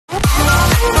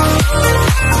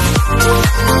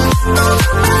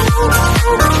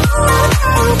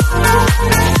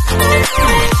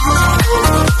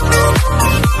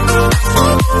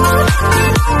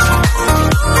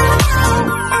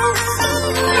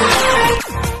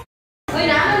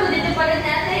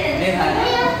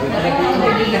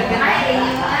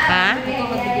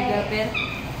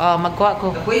Oh, magkuha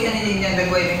ko. Dagway sa nilin niya,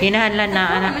 dagway. Hinahanlan na,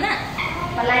 anak.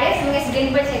 Palayas, mga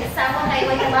Greenbird siya. Kasama kayo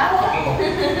ang trabaho.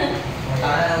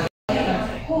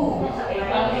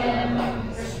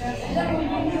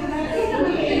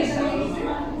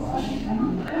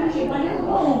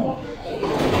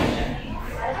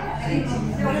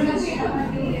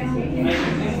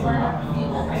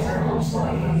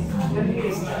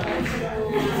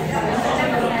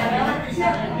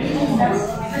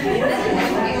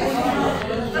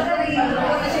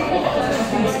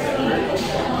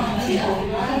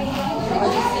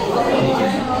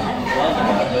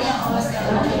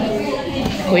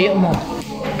 Kuyo mo.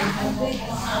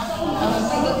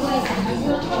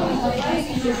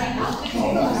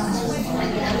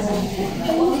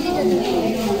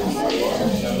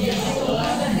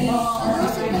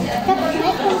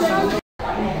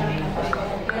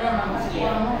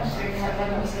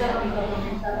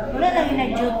 Wala lagi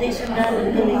nag-duty sa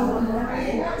dali.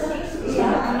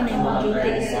 Ano na yung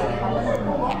duty isa?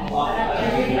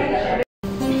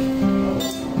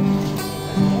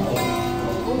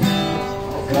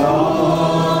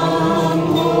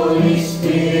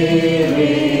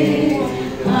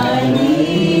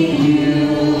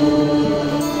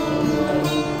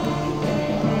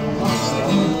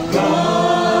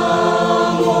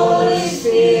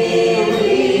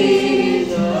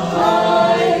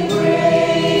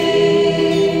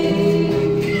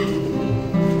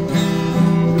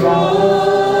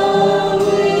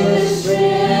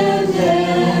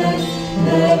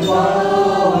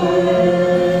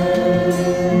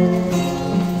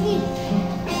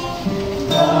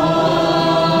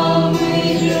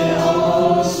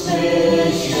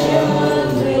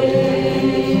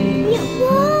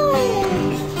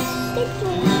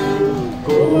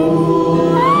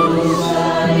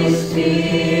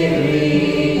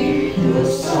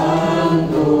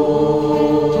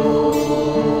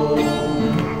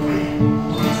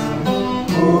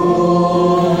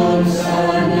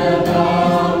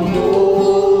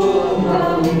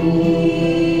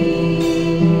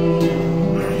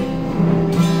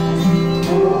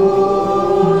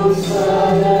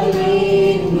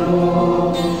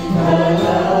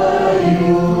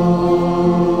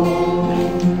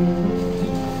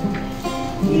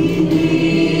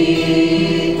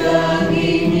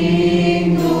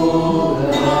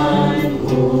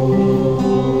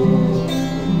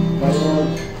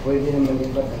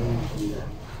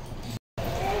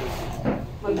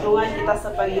 Magdungan kita sa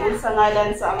Panginoon sa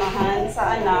ngalan sa Amahan, sa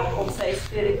Anak, o sa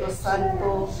Espiritu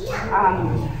Santo.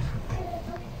 Amen.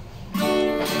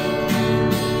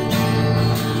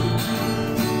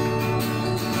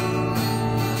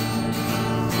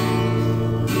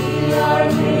 We are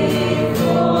made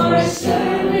for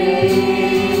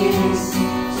service,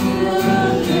 to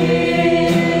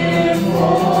live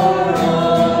for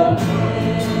a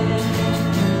man.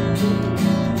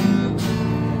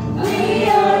 We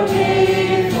are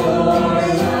made for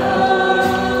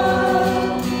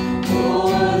love,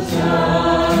 for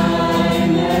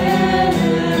time and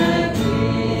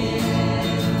again.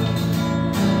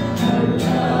 A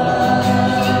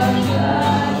love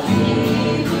that we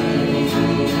bring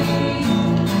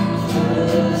to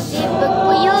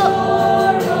sorrow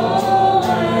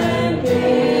and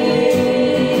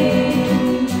pain.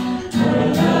 A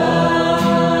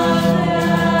love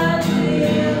that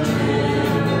will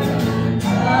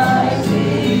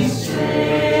rising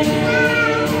strength.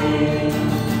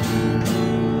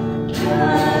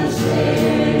 God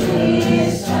save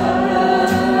His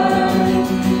time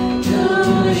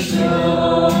to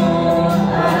show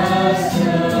us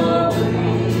the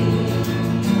way.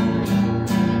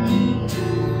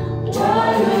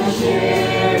 Wanna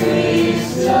share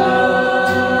His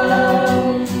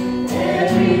love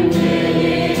every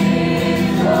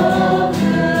minute of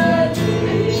the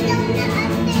day.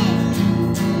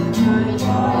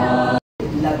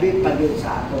 Labi pa yun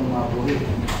sa atong mga buhi.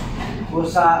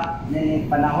 Kusa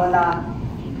nining panahon na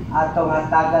atong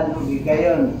hatagan o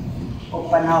gigayon o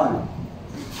panahon.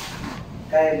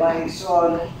 Kay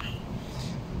Bahisol,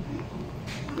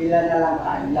 pila na lang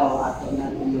adlaw ato na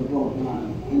ilubog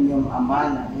ng inyong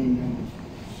ama na inyong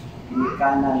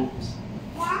pinikanan.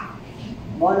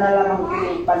 Mo na lang ang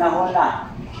piling panahon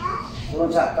na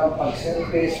doon sa atong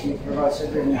pag-service ni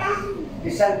Professor na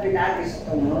bisan pinagi sa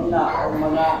itong na o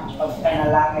mga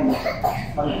pagpanalangin.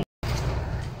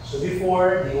 So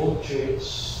before the old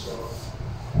church,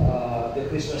 the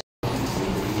Christmas.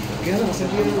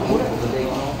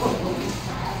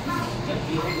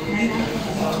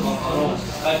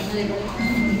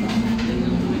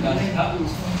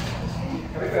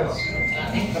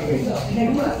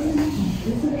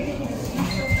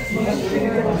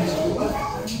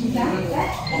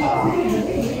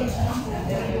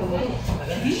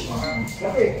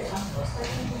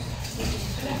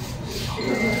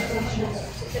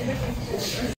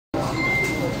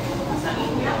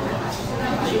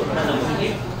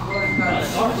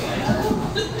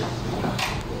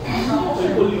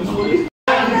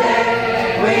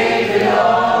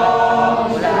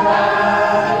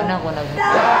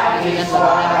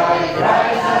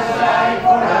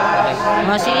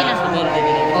 Oh, sige lang.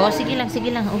 Oh, sige lang,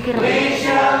 sige lang. Okay lang. We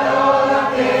shall all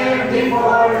appear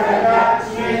before the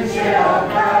judgment seat of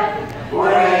God,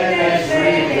 where it is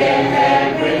written,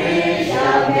 every knee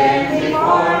shall bend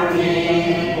before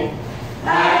me,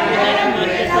 and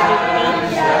every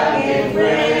tongue shall give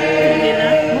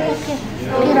praise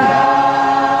to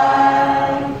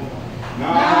God.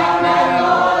 Now that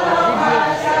all of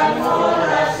us shall fall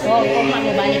asleep,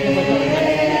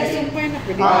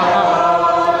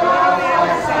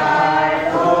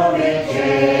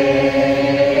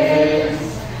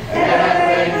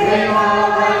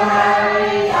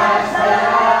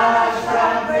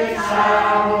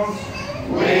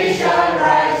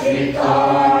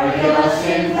 victorious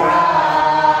in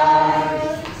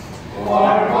Christ.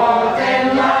 For both in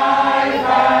life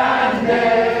and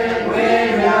death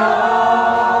we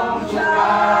belong to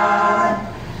God.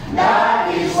 That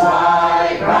is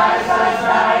why Christ has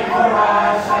died for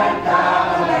us and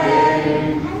come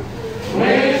again.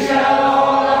 We shall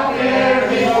all appear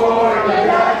before the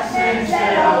judgment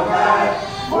seat of God,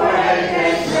 where it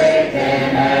is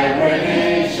written, every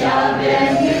knee shall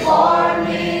bend before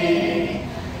me,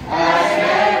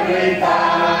 every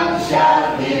tongue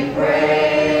shall give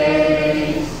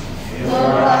praise to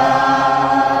God.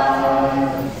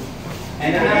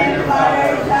 And the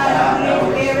Father, Son, and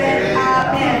Holy Spirit.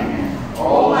 Amen.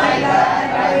 Oh my God,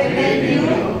 I believe in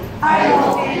you. I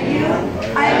hope in you.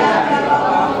 I love you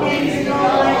above all things with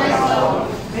all my soul,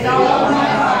 with all my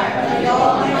heart, with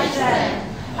all my strength.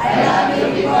 I love you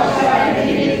because you are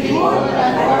indeed good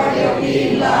and worthy of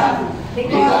being loved.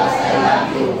 Because I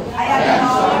love you, I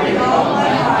acknowledge with all my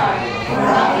heart, for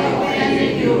having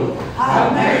offended you.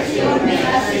 Have mercy on me,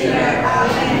 a sinner.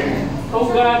 Amen. Oh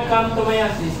God, come to my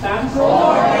assistance.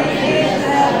 Lord, please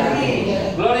help me.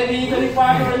 Glory be to the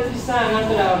Father, and to the Son, and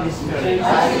to the Holy Spirit.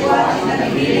 As it was in the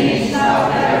beginning, is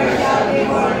now, and ever shall be,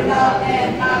 world without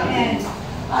end. Amen.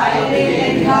 I believe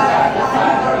in God, the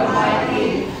Father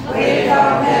Almighty, creator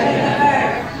of heaven and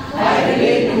earth. I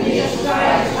believe in Jesus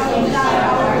Christ, His Son,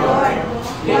 our Lord.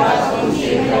 He was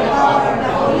conceived in the power of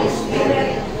the Holy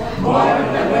Spirit, born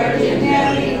of the Virgin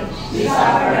Mary. He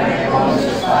suffered under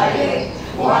Pontius Pilate,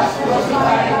 was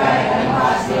crucified, died, and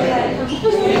was buried.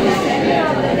 He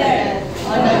descended to the dead.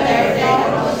 On the third day he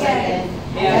rose again.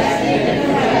 He ascended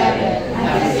to heaven,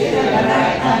 and is seated at the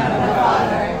right hand of the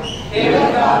Father. He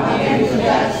will come again to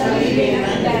judge the living and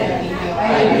the dead.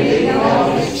 I believe in the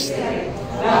Holy Spirit,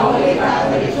 the Holy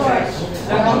Catholic Church,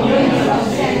 the communion of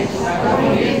saints, the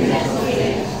forgiveness of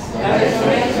sins, the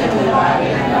resurrection of the body,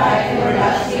 and life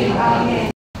everlasting.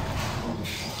 Amen.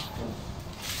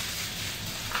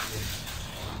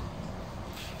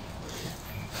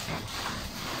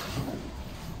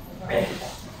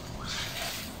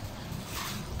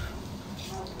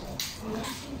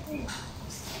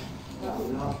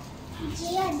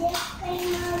 Dia dia kayak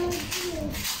malu dia.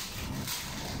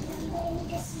 Yang ini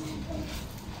kasih.